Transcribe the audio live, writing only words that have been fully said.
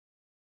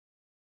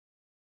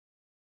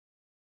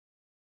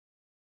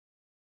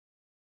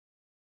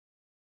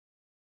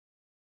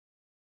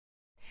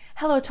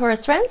Hello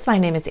Taurus friends, my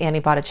name is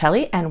Annie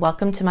Botticelli and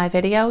welcome to my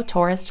video,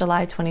 Taurus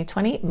July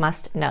 2020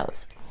 Must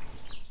Knows.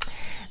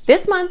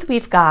 This month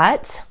we've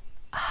got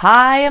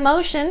high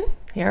emotion.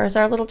 Here's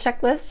our little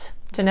checklist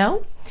to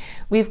know.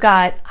 We've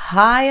got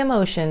high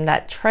emotion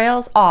that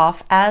trails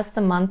off as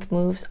the month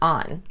moves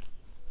on.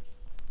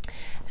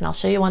 And I'll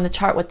show you on the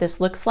chart what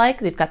this looks like.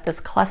 We've got this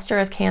cluster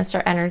of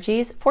Cancer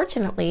energies.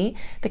 Fortunately,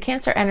 the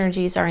Cancer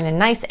energies are in a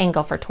nice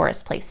angle for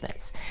Taurus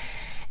placements.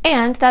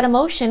 And that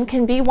emotion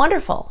can be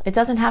wonderful. It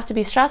doesn't have to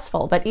be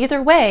stressful. But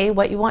either way,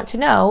 what you want to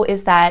know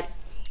is that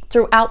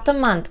throughout the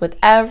month, with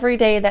every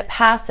day that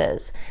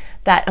passes,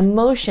 that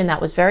emotion that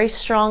was very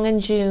strong in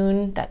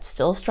June, that's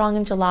still strong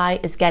in July,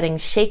 is getting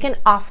shaken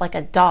off like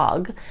a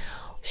dog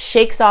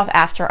shakes off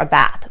after a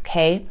bath,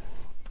 okay?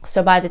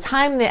 So by the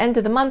time the end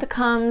of the month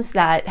comes,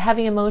 that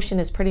heavy emotion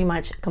is pretty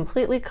much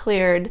completely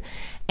cleared,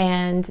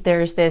 and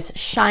there's this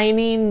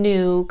shiny,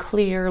 new,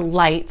 clear,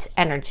 light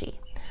energy.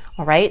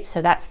 All right,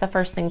 so that's the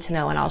first thing to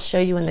know, and I'll show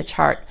you in the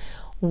chart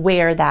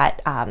where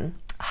that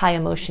high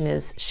emotion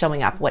is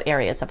showing up, what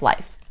areas of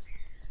life.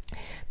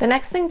 The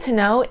next thing to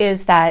know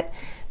is that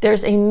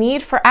there's a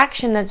need for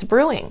action that's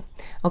brewing.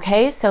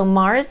 Okay, so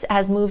Mars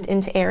has moved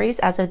into Aries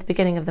as of the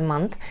beginning of the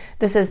month.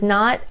 This is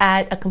not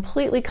at a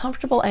completely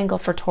comfortable angle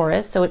for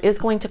Taurus, so it is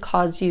going to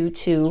cause you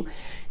to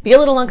be a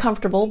little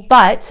uncomfortable,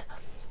 but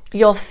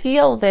you'll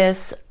feel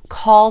this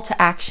call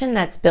to action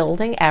that's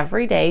building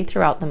every day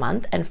throughout the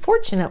month. And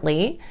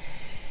fortunately,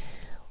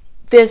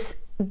 this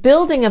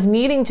building of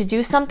needing to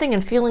do something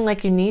and feeling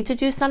like you need to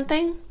do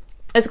something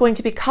is going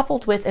to be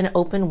coupled with an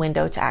open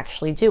window to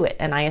actually do it.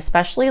 And I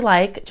especially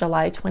like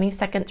July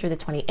 22nd through the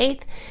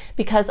 28th,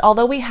 because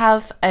although we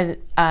have a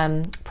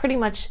pretty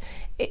much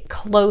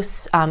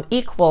close,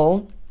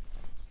 equal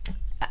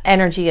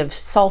energy of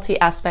salty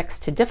aspects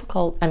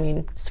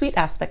to sweet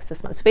aspects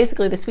this month. So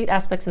basically the sweet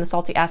aspects and the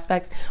salty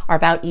aspects are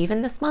about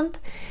even this month.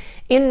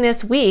 In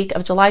this week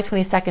of July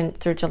 22nd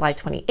through July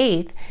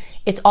 28th,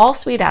 it's all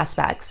sweet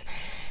aspects.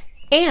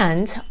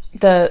 And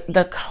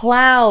the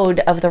cloud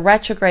of the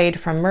retrograde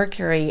from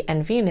Mercury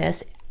and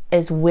Venus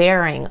is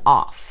wearing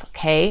off,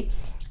 okay?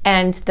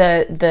 And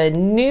the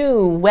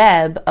new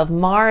web of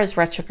Mars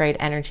retrograde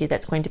energy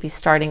that's going to be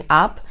starting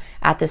up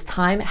at this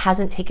time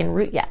hasn't taken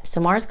root yet.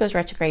 So Mars goes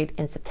retrograde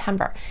in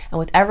September. And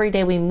with every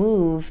day we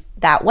move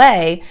that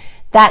way,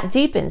 that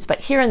deepens.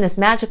 But here in this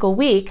magical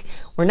week,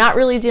 we're not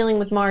really dealing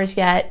with Mars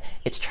yet.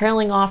 It's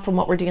trailing off from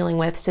what we're dealing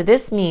with. So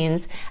this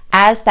means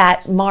as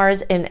that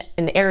Mars in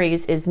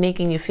Aries is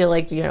making you feel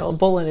like, a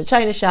bull in a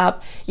china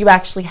shop, you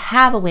actually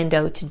have a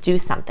window to do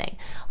something.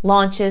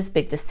 Launches,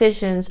 big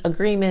decisions,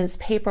 agreements,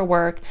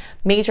 paperwork,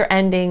 major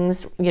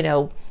endings,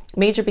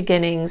 major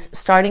beginnings,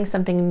 starting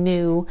something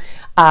new,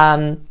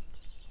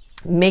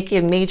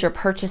 making major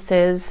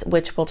purchases,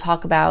 which we'll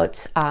talk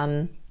about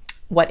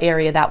what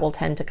area that will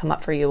tend to come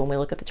up for you when we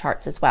look at the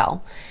charts as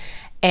well.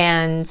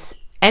 And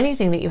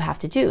anything that you have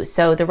to do.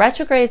 So the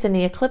retrogrades and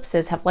the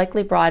eclipses have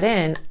likely brought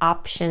in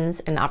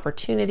options and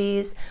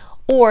opportunities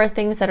or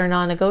things that are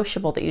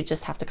non-negotiable that you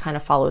just have to kind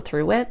of follow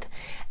through with.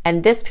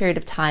 And this period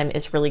of time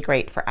is really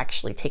great for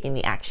actually taking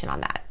the action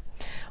on that.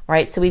 All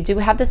right, so we do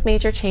have this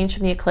major change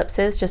from the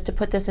eclipses. Just to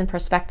put this in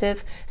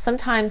perspective,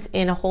 sometimes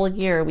in a whole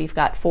year, we've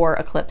got 4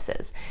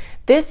 eclipses.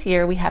 This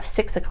year, we have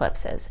 6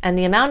 eclipses. And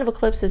the amount of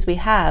eclipses we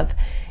have,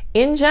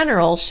 in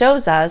general,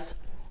 shows us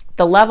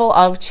the level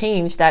of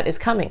change that is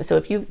coming. So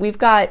if we've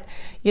got,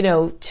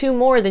 2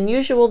 more than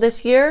usual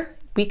this year,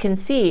 we can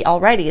see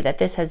already that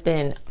this has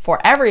been,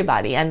 for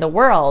everybody and the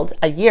world,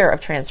 a year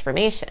of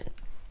transformation.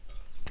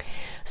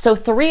 So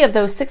 3 of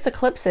those 6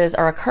 eclipses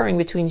are occurring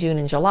between June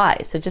and July.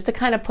 So just to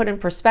kind of put in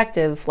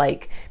perspective,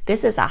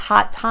 this is a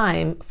hot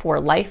time for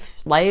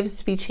lives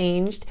to be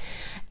changed,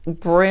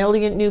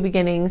 brilliant new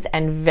beginnings,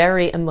 and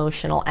very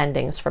emotional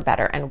endings for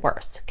better and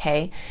worse,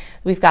 okay?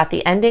 We've got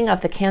the ending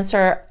of the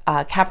Cancer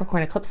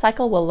Capricorn eclipse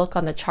cycle. We'll look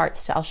on the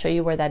charts. I'll show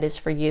you where that is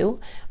for you.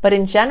 But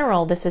in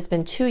general, this has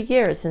been 2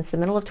 years since the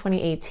middle of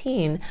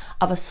 2018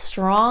 of a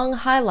strong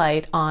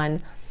highlight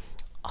on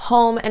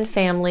home and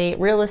family,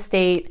 real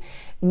estate,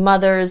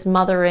 mothers,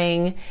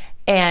 mothering,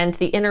 and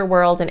the inner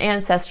world and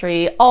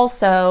ancestry.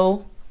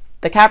 Also,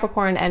 the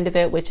Capricorn end of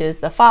it, which is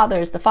the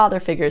fathers, the father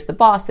figures, the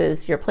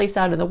bosses, your place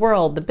out in the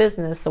world, the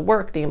business, the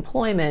work, the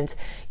employment,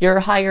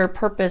 your higher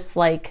purpose,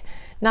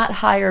 not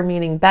higher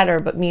meaning better,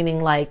 but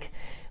meaning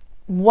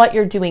what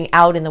you're doing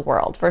out in the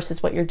world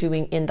versus what you're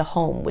doing in the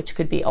home, which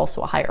could be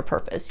also a higher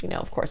purpose,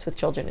 of course, with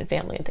children and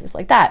family and things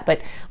like that.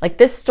 But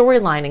this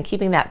storyline and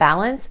keeping that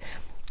balance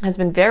has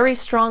been very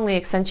strongly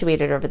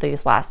accentuated over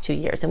these last 2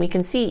 years. And we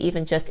can see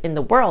even just in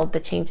the world,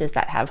 the changes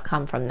that have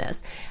come from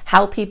this,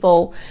 how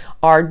people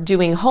are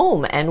doing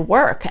home and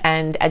work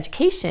and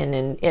education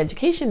in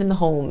the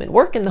home and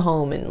work in the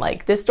home. And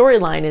this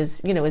storyline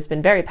is, has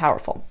been very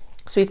powerful.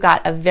 So we've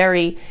got a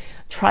very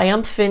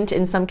triumphant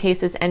in some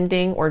cases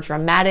ending, or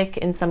dramatic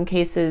in some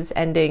cases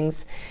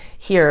endings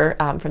here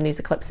from these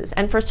eclipses.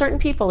 And for certain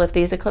people, if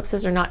these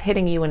eclipses are not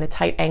hitting you in a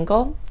tight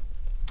angle,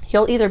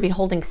 you'll either be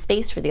holding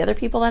space for the other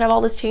people that have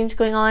all this change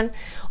going on,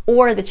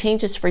 or the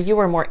changes for you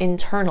are more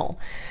internal.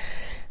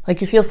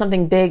 like you feel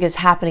something big is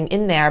happening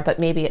in there, but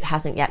maybe it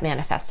hasn't yet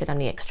manifested on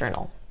the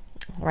external.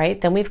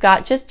 Right? Then we've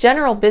got just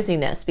general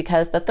busyness,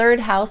 because the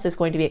third house is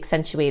going to be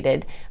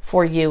accentuated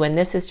for you. And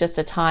this is just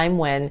a time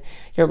when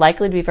you're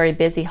likely to be very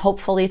busy.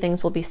 Hopefully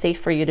things will be safe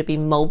for you to be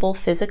mobile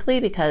physically,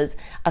 because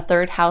a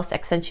third house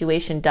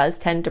accentuation does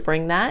tend to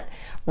bring that.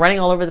 Running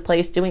all over the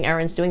place, doing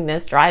errands, doing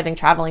this, driving,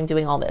 traveling,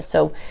 doing all this.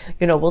 So,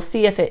 we'll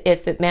see if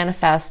it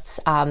manifests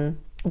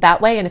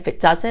that way. And if it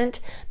doesn't,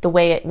 the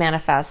way it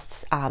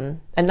manifests,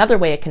 another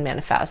way it can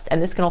manifest,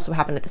 and this can also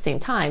happen at the same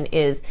time,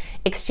 is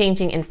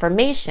exchanging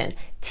information,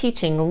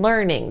 teaching,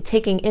 learning,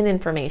 taking in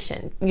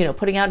information,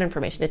 putting out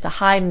information. It's a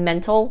high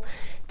mental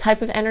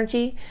type of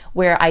energy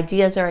where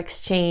ideas are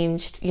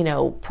exchanged,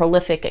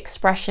 prolific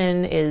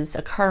expression is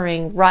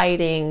occurring,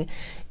 writing,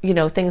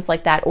 things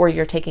like that, or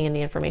you're taking in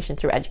the information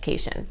through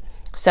education.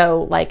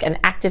 So like an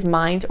active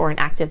mind or an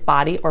active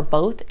body or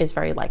both is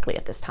very likely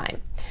at this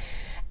time.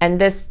 And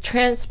this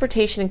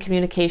transportation and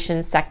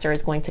communication sector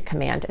is going to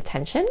command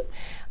attention.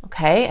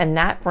 Okay, and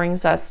that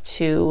brings us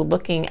to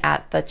looking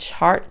at the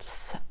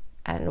charts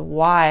and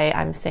why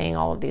I'm saying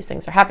all of these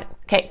things are happening.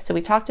 Okay, so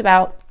we talked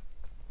about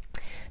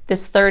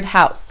this third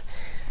house.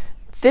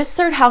 This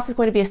third house is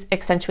going to be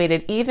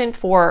accentuated even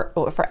for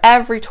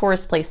every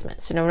Taurus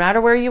placement. So no matter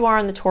where you are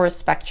on the Taurus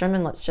spectrum,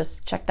 and let's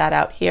just check that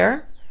out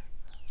here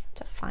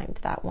to find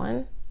that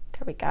one.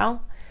 There we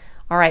go.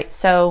 All right,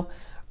 so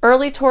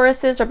early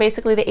Tauruses are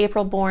basically the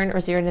April born, or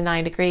 0 to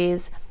 9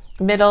 degrees.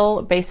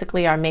 Middle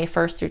basically are May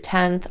 1st through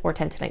 10th, or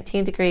 10 to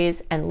 19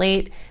 degrees. And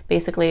late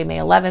basically May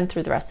 11th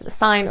through the rest of the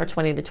sign, or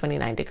 20 to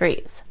 29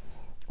 degrees.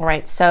 All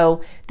right,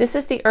 so this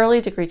is the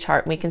early degree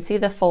chart. We can see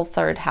the full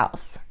third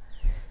house.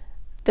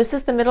 This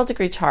is the middle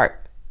degree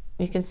chart.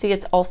 You can see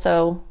it's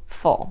also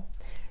full.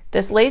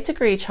 This late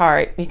degree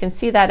chart, you can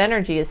see that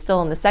energy is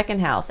still in the second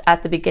house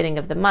at the beginning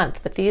of the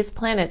month. But these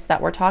planets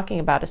that we're talking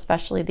about,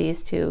 especially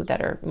these two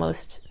that are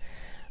most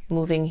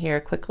moving here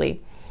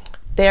quickly,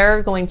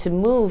 they're going to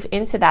move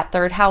into that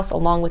third house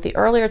along with the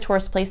earlier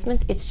Taurus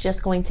placements. It's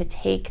just going to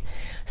take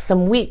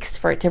some weeks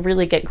for it to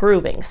really get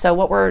grooving. So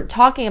what we're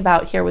talking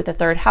about here with the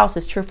third house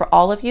is true for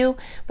all of you,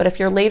 but if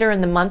you're later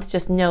in the month,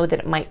 just know that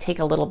it might take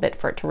a little bit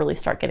for it to really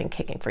start getting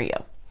kicking for you.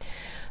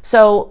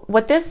 So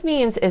what this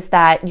means is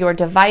that your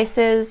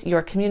devices,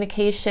 your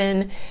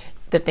communication,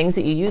 the things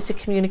that you use to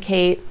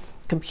communicate,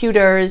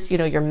 computers,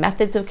 your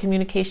methods of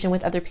communication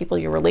with other people,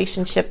 your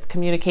relationship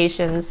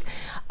communications,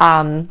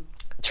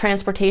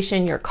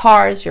 transportation, your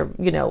cars, your,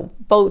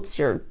 boats,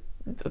 your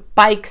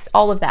bikes,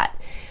 all of that,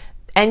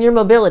 and your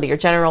mobility, your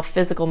general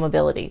physical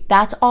mobility,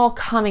 that's all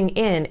coming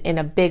in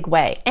a big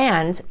way.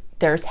 And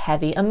there's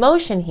heavy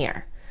emotion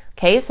here.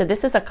 Okay, so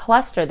this is a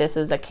cluster. This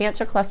is a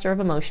Cancer cluster of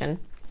emotion.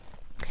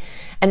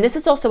 And this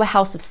is also a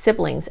house of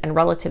siblings and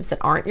relatives that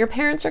aren't your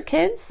parents or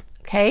kids.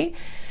 Okay.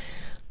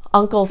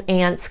 Uncles,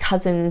 aunts,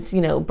 cousins,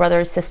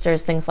 brothers,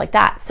 sisters, things like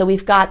that. So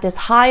we've got this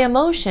high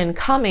emotion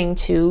coming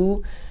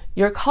to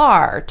your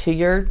car, to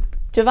your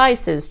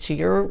devices, to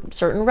your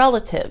certain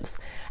relatives.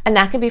 And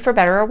that can be for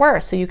better or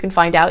worse. So you can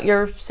find out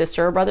your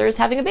sister or brother is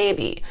having a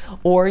baby,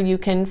 or you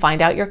can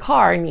find out your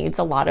car needs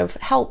a lot of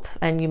help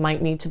and you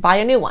might need to buy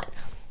a new one.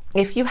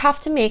 If you have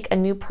to make a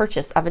new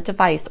purchase of a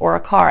device or a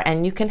car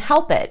and you can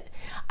help it,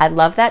 I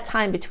love that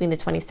time between the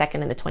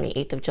 22nd and the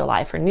 28th of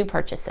July for new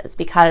purchases,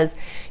 because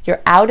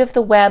you're out of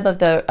the web of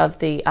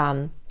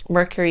the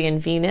Mercury and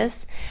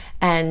Venus,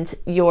 and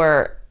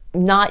you're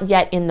not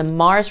yet in the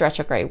Mars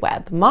retrograde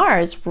web.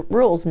 Mars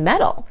rules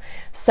metal.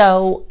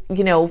 So,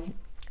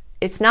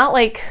 it's not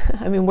like,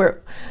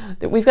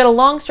 we've got a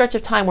long stretch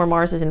of time where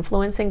Mars is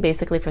influencing,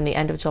 basically from the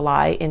end of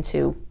July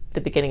into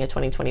the beginning of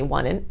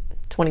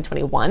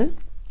 2021.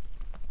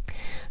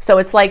 So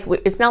it's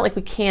not like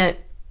we can't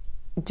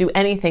do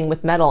anything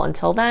with metal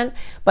until then.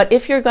 But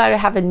if you're going to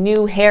have a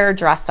new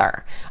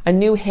hairdresser, a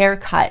new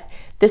haircut,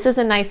 this is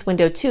a nice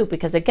window too,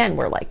 because again,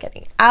 we're like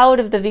getting out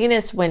of the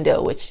Venus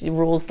window, which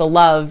rules the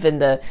love and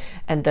the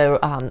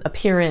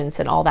appearance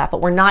and all that.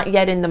 But we're not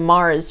yet in the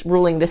Mars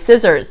ruling the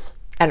scissors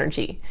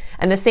energy.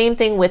 And the same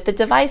thing with the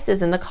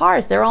devices and the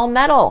cars, they're all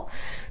metal.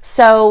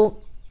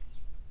 So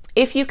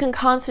if you can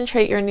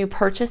concentrate your new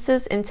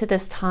purchases into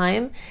this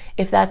time,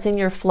 if that's in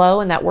your flow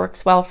and that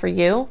works well for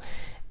you,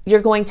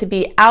 you're going to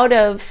be out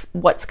of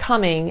what's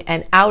coming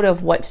and out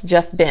of what's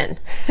just been,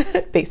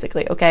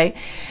 basically, okay?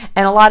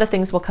 And a lot of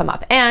things will come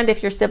up. And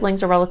if your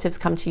siblings or relatives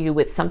come to you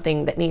with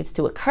something that needs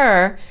to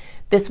occur,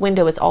 this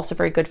window is also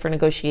very good for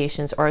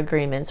negotiations or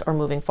agreements or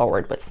moving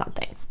forward with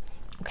something.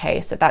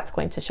 Okay, so that's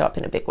going to show up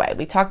in a big way.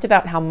 We talked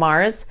about how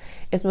Mars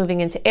is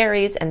moving into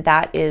Aries, and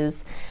that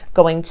is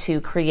going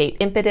to create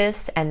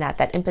impetus, and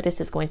that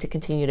impetus is going to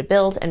continue to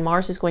build, and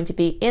Mars is going to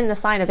be in the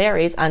sign of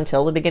Aries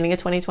until the beginning of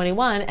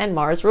 2021, and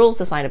Mars rules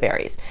the sign of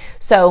Aries.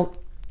 So,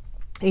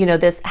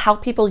 this, how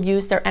people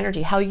use their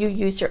energy, how you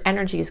use your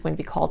energy is going to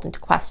be called into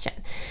question.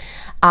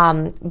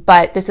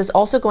 But this is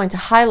also going to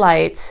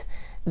highlight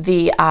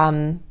the,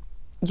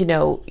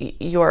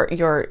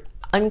 your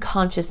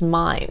unconscious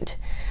mind.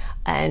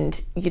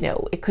 And,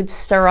 it could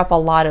stir up a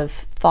lot of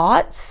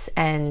thoughts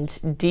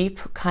and deep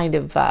kind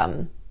of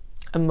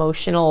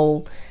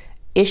emotional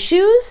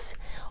issues,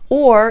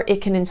 or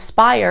it can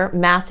inspire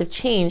massive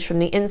change from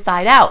the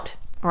inside out.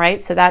 All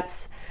right, so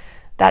that's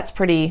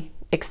pretty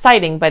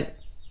exciting, but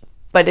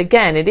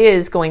again, it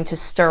is going to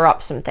stir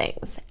up some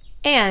things,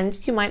 and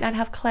you might not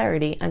have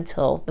clarity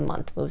until the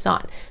month moves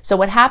on. So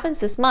what happens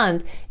this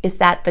month is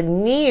that the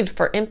need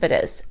for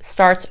impetus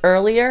starts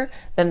earlier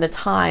than the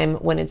time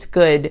when it's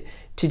good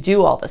to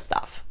do all the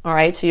stuff. All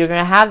right, so you're going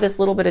to have this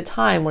little bit of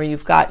time where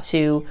you've got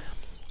to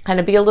kind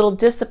of be a little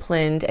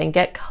disciplined and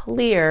get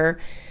clear,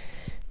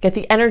 get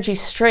the energy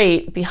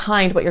straight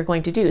behind what you're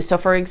going to do. So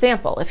for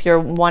example, if you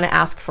want to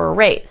ask for a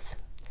raise,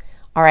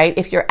 all right,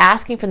 if you're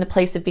asking from the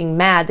place of being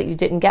mad that you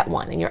didn't get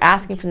one, and you're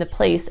asking from the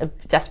place of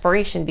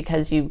desperation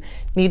because you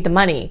need the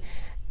money,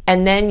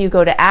 and then you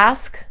go to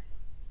ask,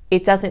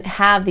 it doesn't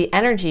have the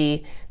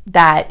energy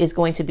that is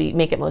going to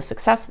make it most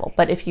successful.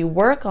 But if you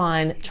work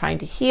on trying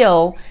to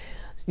heal,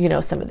 you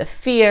know, some of the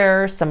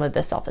fear, some of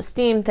the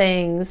self-esteem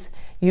things,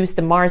 use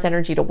the Mars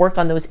energy to work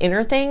on those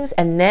inner things,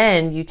 and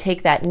then you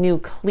take that new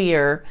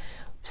clear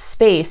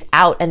space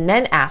out and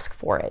then ask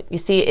for it. You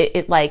see,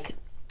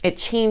 it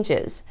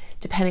changes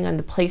depending on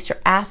the place you're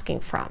asking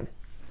from.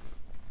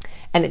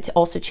 And it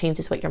also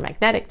changes what you're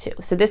magnetic to.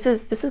 So this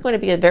is going to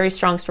be a very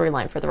strong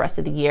storyline for the rest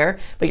of the year,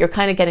 but you're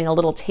kind of getting a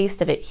little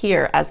taste of it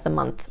here as the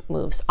month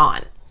moves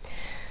on.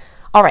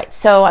 All right,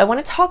 so I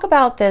want to talk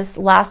about this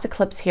last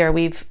eclipse here.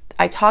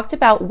 I talked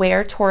about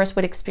where Taurus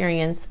would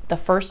experience the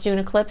first June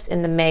eclipse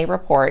in the May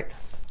report.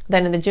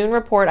 Then in the June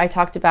report, I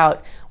talked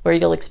about where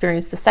you'll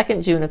experience the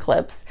second June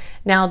eclipse.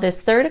 Now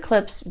this third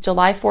eclipse,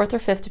 July 4th or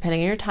 5th,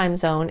 depending on your time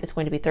zone, is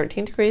going to be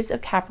 13 degrees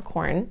of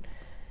Capricorn.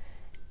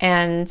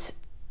 And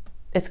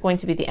it's going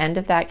to be the end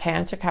of that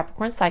Cancer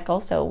Capricorn cycle.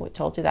 So we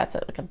told you that's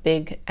like a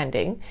big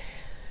ending.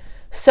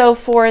 So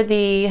for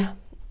the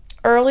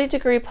early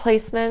degree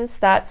placements,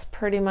 that's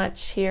pretty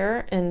much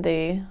here in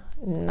the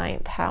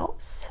 9th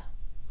house,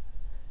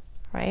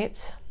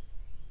 right?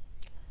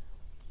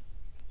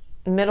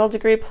 Middle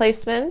degree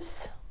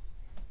placements,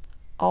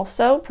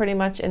 also pretty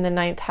much in the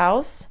 9th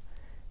house.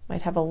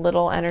 Might have a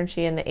little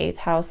energy in the 8th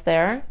house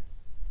there.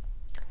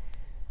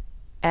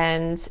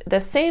 And the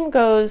same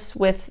goes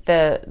with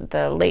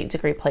the late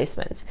degree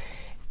placements.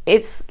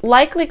 It's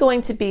likely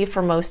going to be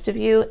for most of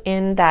you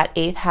in that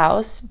 8th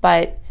house,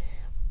 but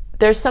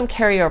there's some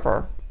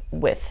carryover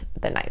with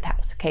the 9th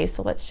house. Okay,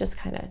 so let's just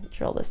kind of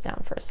drill this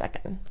down for a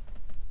second.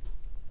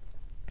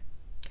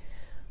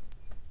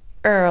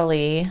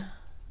 Early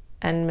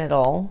and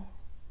middle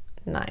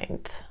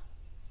 9th,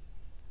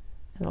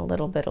 and a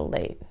little bit of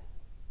late.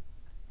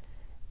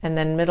 And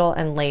then middle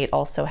and late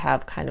also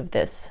have kind of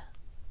this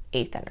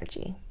 8th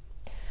energy.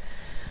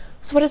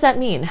 So what does that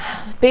mean?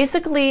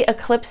 Basically,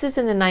 eclipses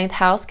in the 9th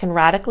house can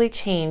radically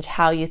change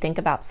how you think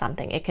about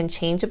something. It can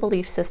change a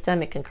belief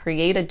system. It can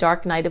create a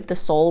dark night of the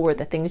soul where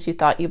the things you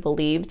thought you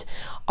believed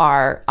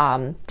are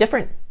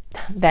different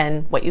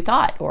than what you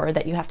thought, or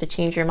that you have to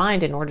change your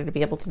mind in order to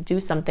be able to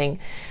do something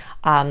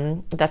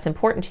that's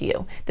important to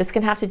you. This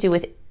can have to do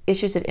with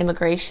issues of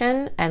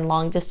immigration and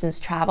long distance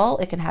travel.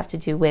 It can have to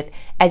do with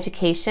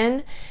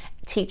education,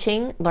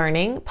 teaching,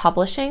 learning,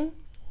 publishing.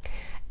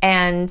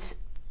 And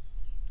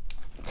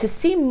to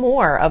see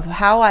more of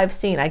how I've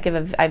seen,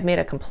 I've made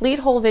a complete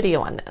whole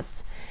video on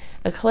this.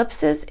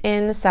 Eclipses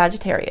in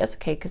Sagittarius,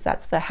 okay, because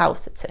that's the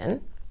house it's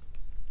in.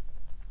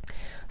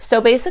 So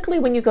basically,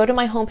 when you go to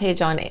my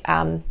homepage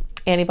on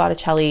Annie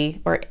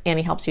Botticelli or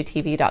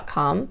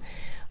AnnieHelpsYouTV.com,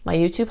 my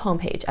YouTube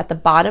homepage, at the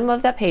bottom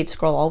of that page,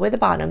 scroll all the way to the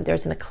bottom,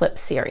 there's an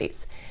eclipse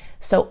series.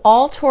 So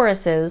all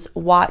Tauruses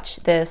watch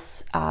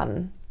this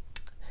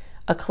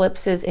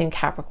eclipses in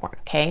Capricorn,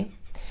 okay?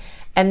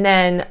 And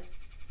then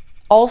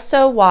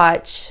also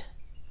watch,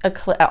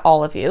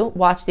 all of you,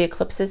 watch the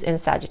eclipses in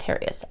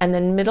Sagittarius. And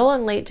then middle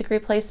and late degree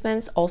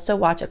placements also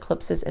watch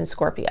eclipses in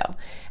Scorpio.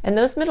 And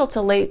those middle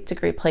to late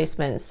degree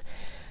placements,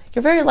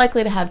 you're very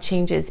likely to have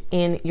changes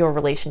in your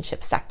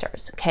relationship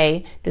sectors,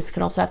 okay? This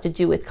can also have to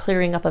do with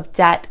clearing up of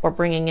debt or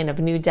bringing in of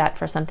new debt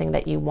for something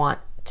that you want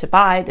to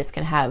buy. This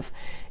can have,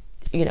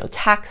 you know,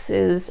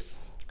 taxes,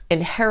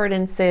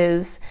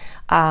 inheritances,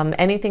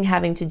 anything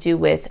having to do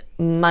with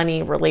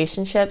money,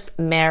 relationships,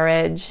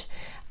 marriage,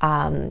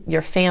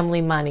 your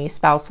family money,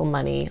 spousal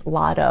money,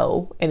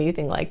 lotto,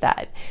 anything like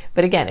that.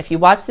 But again, if you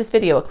watch this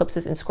video,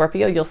 Eclipses in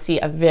Scorpio, you'll see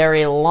a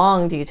very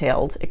long,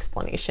 detailed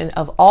explanation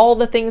of all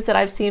the things that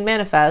I've seen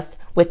manifest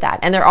with that.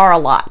 And there are a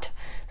lot.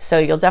 So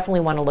you'll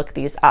definitely want to look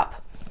these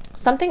up.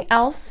 Something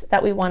else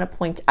that we want to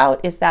point out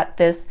is that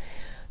this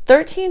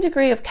 13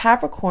 degree of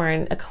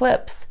Capricorn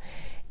eclipse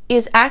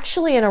is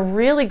actually in a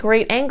really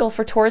great angle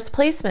for Taurus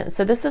placement.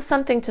 So this is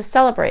something to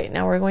celebrate.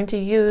 Now we're going to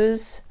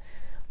use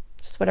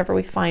just whatever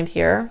we find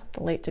here,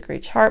 the late degree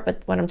chart,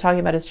 but what I'm talking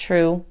about is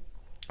true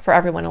for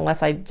everyone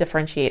unless I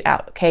differentiate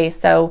out, okay?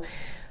 So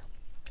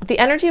the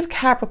energy of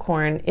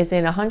Capricorn is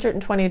in a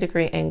 120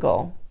 degree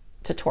angle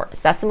to Taurus.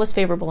 That's the most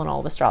favorable in all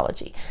of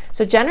astrology.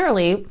 So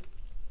generally,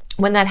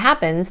 when that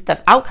happens,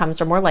 the outcomes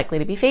are more likely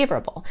to be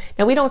favorable.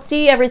 Now we don't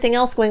see everything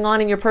else going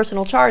on in your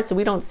personal chart, so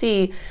we don't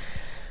see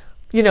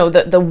you know,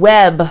 the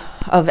web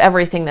of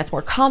everything that's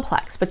more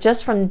complex. But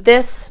just from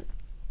this,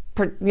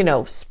 you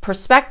know,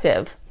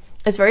 perspective,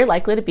 it's very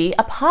likely to be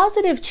a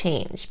positive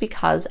change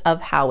because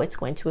of how it's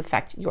going to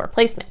affect your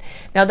placement.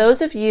 Now,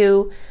 those of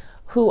you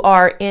who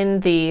are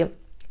in the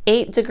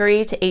 8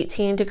 degree to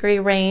 18 degree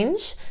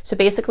range, so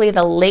basically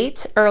the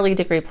late early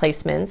degree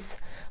placements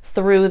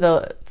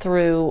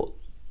through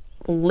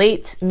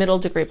late middle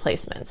degree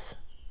placements,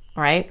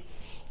 all right?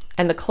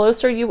 And the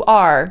closer you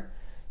are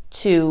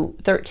to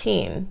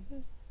 13,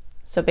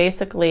 so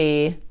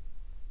basically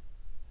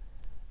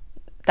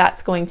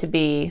that's going to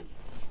be,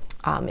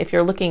 if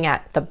you're looking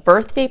at the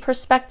birthday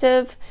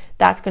perspective,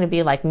 that's going to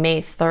be like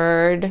May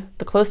 3rd.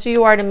 The closer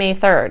you are to May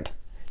 3rd,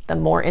 the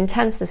more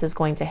intense this is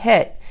going to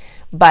hit.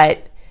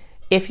 But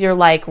if you're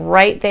like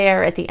right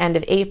there at the end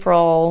of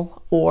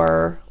April,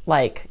 or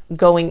like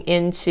going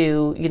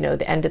into, you know,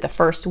 the end of the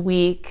first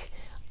week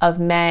of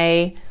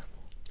May,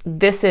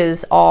 this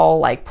is all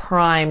like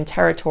prime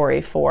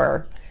territory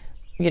for,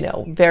 you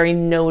know, very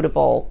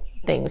notable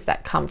things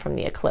that come from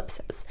the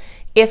eclipses.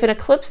 If an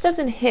eclipse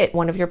doesn't hit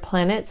one of your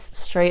planets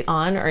straight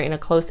on or in a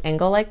close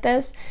angle like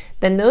this,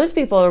 then those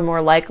people are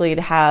more likely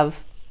to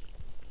have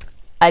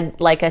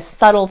like a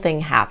subtle thing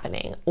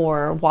happening,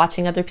 or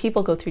watching other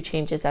people go through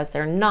changes as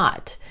they're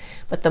not.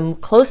 But the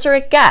closer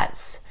it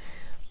gets,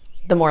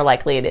 the more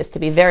likely it is to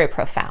be very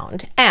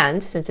profound.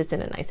 And since it's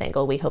in a nice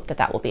angle, we hope that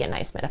that will be a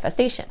nice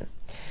manifestation.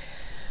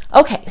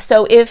 Okay,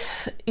 so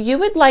if you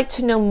would like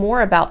to know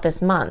more about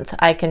this month,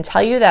 I can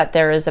tell you that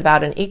there is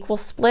about an equal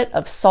split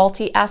of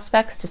salty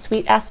aspects to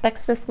sweet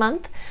aspects this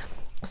month.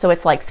 So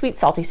it's like sweet,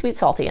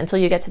 salty, until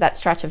you get to that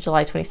stretch of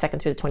July 22nd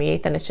through the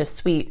 28th, then it's just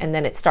sweet, and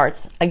then it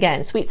starts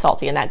again, sweet,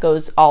 salty, and that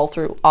goes all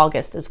through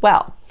August as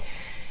well.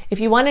 If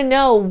you want to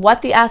know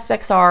what the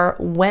aspects are,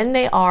 when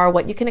they are,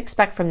 what you can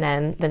expect from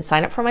them, then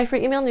sign up for my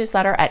free email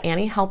newsletter at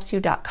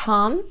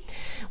anniehelpsyou.com.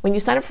 When you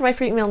sign up for my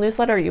free email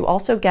newsletter, you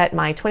also get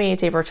my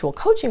 28-day virtual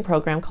coaching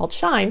program called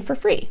Shine for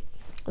free.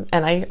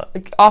 And I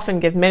often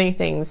give many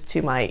things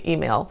to my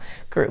email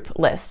group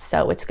list,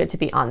 so it's good to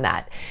be on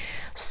that.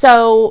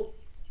 So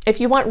if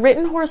you want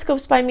written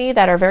horoscopes by me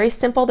that are very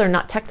simple, they're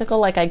not technical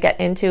like I get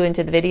into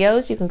the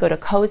videos, you can go to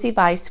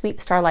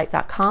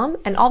cozybysweetstarlight.com,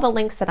 and all the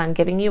links that I'm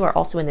giving you are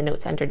also in the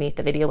notes underneath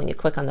the video. When you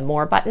click on the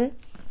More button,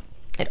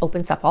 it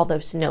opens up all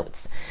those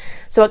notes.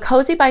 So at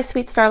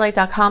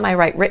cozybysweetstarlight.com, I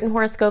write written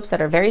horoscopes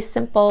that are very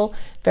simple,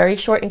 very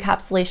short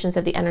encapsulations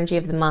of the energy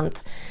of the month.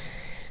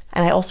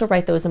 And I also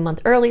write those a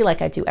month early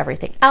like I do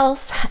everything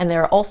else. And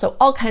there are also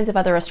all kinds of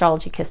other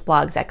Astrology Kiss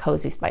blogs at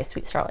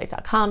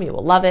cozybysweetstarlight.com. You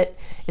will love it.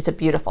 It's a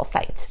beautiful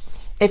site.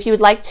 If you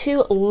would like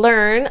to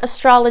learn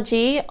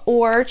astrology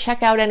or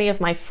check out any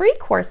of my free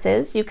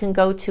courses, you can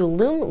go to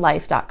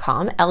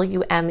lumelife.com,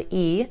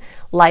 L-U-M-E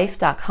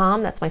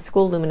life.com. That's my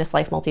school, Luminous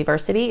Life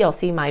Multiversity. You'll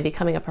see my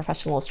Becoming a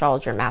Professional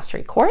Astrologer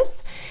Mastery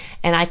course.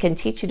 And I can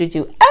teach you to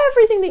do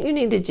everything that you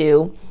need to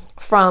do,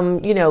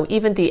 from, you know,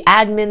 even the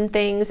admin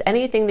things,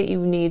 anything that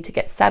you need to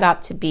get set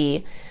up to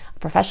be a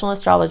professional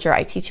astrologer,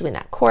 I teach you in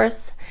that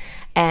course.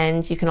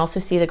 And you can also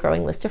see the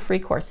growing list of free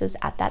courses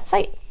at that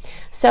site.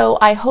 So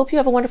I hope you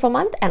have a wonderful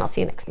month, and I'll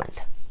see you next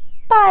month.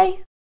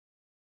 Bye.